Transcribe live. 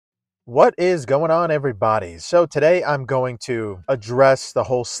What is going on, everybody? So today I'm going to address the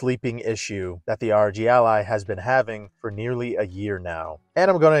whole sleeping issue that the ROG Ally has been having for nearly a year now.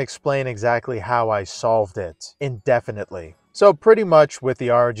 And I'm going to explain exactly how I solved it indefinitely. So pretty much with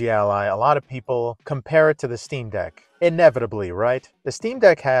the ROG Ally, a lot of people compare it to the Steam Deck. Inevitably, right? The Steam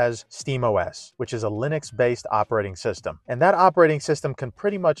Deck has SteamOS, which is a Linux-based operating system. And that operating system can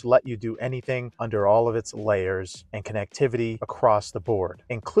pretty much let you do anything under all of its layers and connectivity across the board,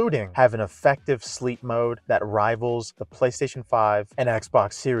 including have an effective sleep mode that rivals the PlayStation 5 and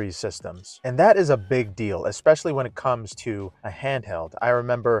Xbox Series systems. And that is a big deal, especially when it comes to a handheld. I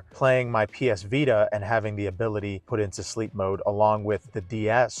remember playing my PS Vita and having the ability to put into sleep mode along with the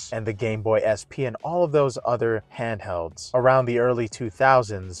DS and the Game Boy SP and all of those other handhelds around the early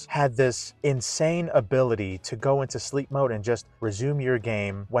 2000s had this insane ability to go into sleep mode and just resume your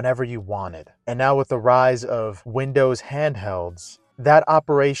game whenever you wanted. And now with the rise of Windows handhelds, that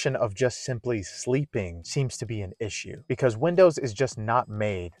operation of just simply sleeping seems to be an issue because Windows is just not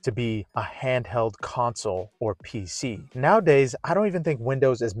made to be a handheld console or PC. Nowadays, I don't even think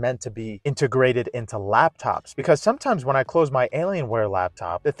Windows is meant to be integrated into laptops because sometimes when I close my Alienware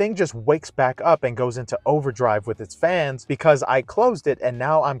laptop, the thing just wakes back up and goes into overdrive with its fans because I closed it and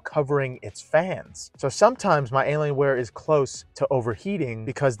now I'm covering its fans. So sometimes my Alienware is close to overheating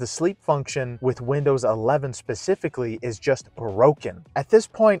because the sleep function with Windows 11 specifically is just broken. At this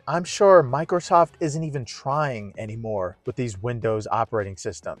point, I'm sure Microsoft isn't even trying anymore with these Windows operating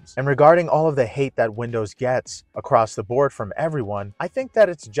systems. And regarding all of the hate that Windows gets across the board from everyone, I think that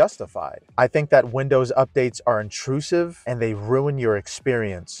it's justified. I think that Windows updates are intrusive and they ruin your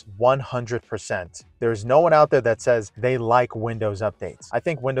experience 100%. There's no one out there that says they like Windows updates. I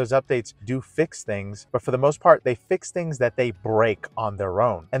think Windows updates do fix things, but for the most part, they fix things that they break on their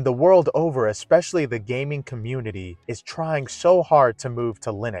own. And the world over, especially the gaming community, is trying so hard to move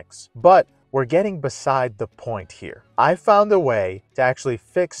to Linux. But we're getting beside the point here. I found a way to actually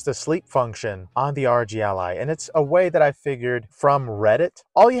fix the sleep function on the ROG Ally, and it's a way that I figured from Reddit.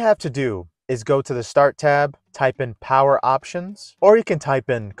 All you have to do is go to the Start tab, type in Power Options, or you can type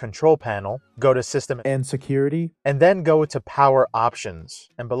in Control Panel, go to System and Security, and then go to Power Options.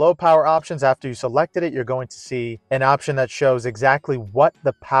 And below Power Options, after you selected it, you're going to see an option that shows exactly what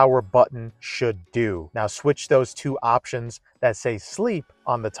the power button should do. Now switch those two options that say Sleep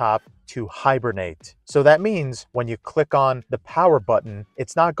on the top to Hibernate. So that means when you click on the power button,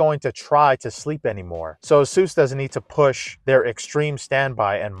 it's not going to try to sleep anymore. So ASUS doesn't need to push their extreme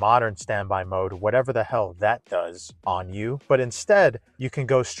standby and modern standby mode, whatever the hell that does, on you. But instead, you can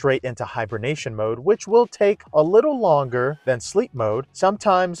go straight into hibernation mode, which will take a little longer than sleep mode.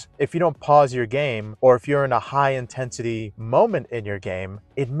 Sometimes, if you don't pause your game, or if you're in a high intensity moment in your game,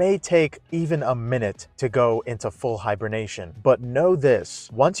 it may take even a minute to go into full hibernation. But know this,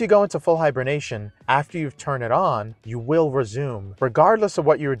 once you go into full hibernation, after you've turned it on, you will resume, regardless of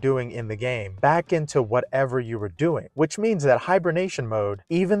what you were doing in the game, back into whatever you were doing, which means that hibernation mode,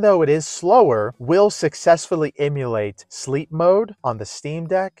 even though it is slower, will successfully emulate sleep mode on the Steam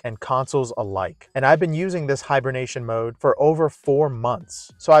Deck and consoles alike. And I've been using this hibernation mode for over 4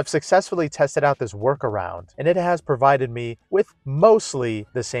 months. So I've successfully tested out this workaround, and it has provided me with mostly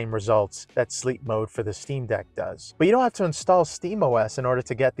the same results that sleep mode for the Steam Deck does. But you don't have to install SteamOS in order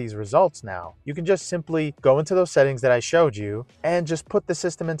to get these results now. You can just simply go into those settings that I showed you and just put the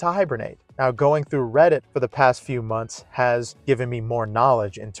system into Hibernate. Now, going through Reddit for the past few months has given me more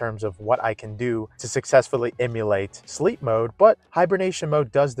knowledge in terms of what I can do to successfully emulate sleep mode, but hibernation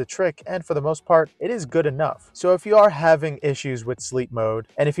mode does the trick, and for the most part, it is good enough. So if you are having issues with sleep mode,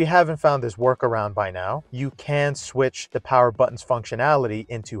 and if you haven't found this workaround by now, you can switch the power button's functionality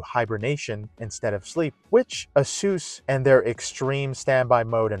into hibernation instead of sleep, which ASUS and their extreme standby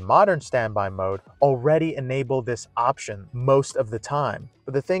mode and modern standby mode already enable this option most of the time.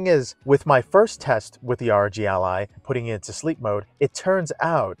 But the thing is, with my first test with the ROG Ally, putting it into sleep mode, it turns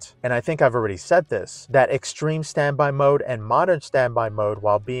out, and I think I've already said this, that extreme standby mode and modern standby mode,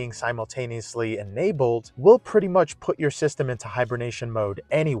 while being simultaneously enabled, will pretty much put your system into hibernation mode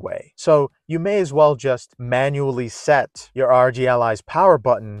anyway. So you may as well just manually set your ROG Ally's power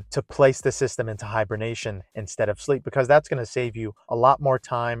button to place the system into hibernation instead of sleep, because that's going to save you a lot more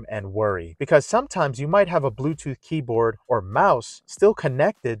time and worry. Because sometimes you might have a Bluetooth keyboard or mouse still connected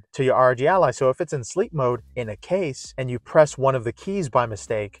to your ROG Ally. So if it's in sleep mode in a case and you press one of the keys by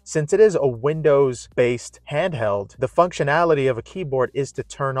mistake, since it is a Windows-based handheld, the functionality of a keyboard is to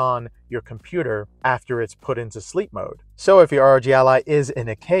turn on your computer after it's put into sleep mode. So if your ROG Ally is in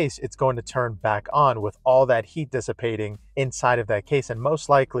a case, it's going to turn back on with all that heat dissipating inside of that case and most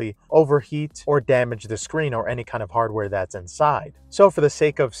likely overheat or damage the screen or any kind of hardware that's inside. So for the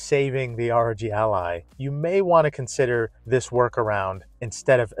sake of saving the ROG Ally, you may want to consider this workaround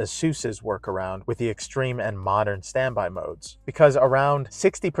instead of ASUS's workaround with the extreme and modern standby modes, because around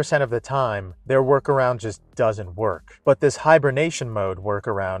 60% of the time their workaround just doesn't work. But this hibernation mode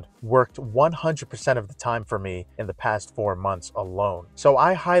workaround worked 100% of the time for me in the past 4 months alone. So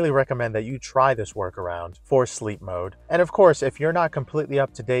I highly recommend that you try this workaround for sleep mode. And of course, if you're not completely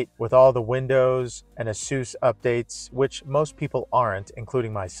up to date with all the Windows and ASUS updates, which most people aren't,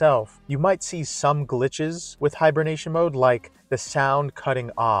 including myself, you might see some glitches with hibernation mode, like the sound cutting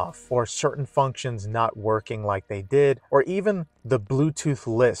off or certain functions not working like they did, or even the Bluetooth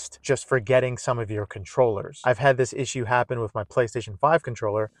list just forgetting some of your controllers. I've had this issue happen with my PlayStation 5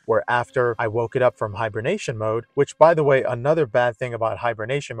 controller, where after I woke it up from hibernation mode, which by the way, another bad thing about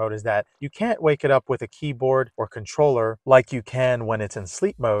hibernation mode is that you can't wake it up with a keyboard or controller like you can when it's in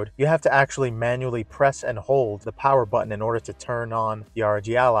sleep mode. You have to actually manually press and hold the power button in order to turn on the ROG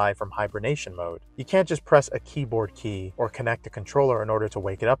Ally from hibernation mode. You can't just press a keyboard key or connect a controller in order to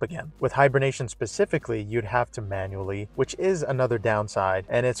wake it up again. With hibernation specifically, you'd have to manually, which is another downside,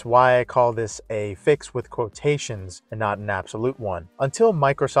 and it's why I call this a fix with quotations and not an absolute one. Until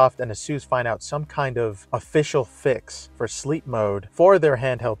Microsoft and ASUS find out some kind of official fix for sleep mode for their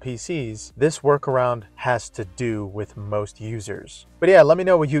handheld PCs, this workaround has to do with most users. But yeah, let me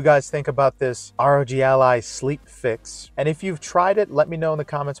know what you guys think about this ROG Ally sleep fix. And if you've tried it, let me know in the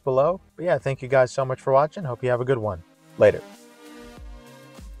comments below. But yeah, thank you guys so much for watching. Hope you have a good one. Later.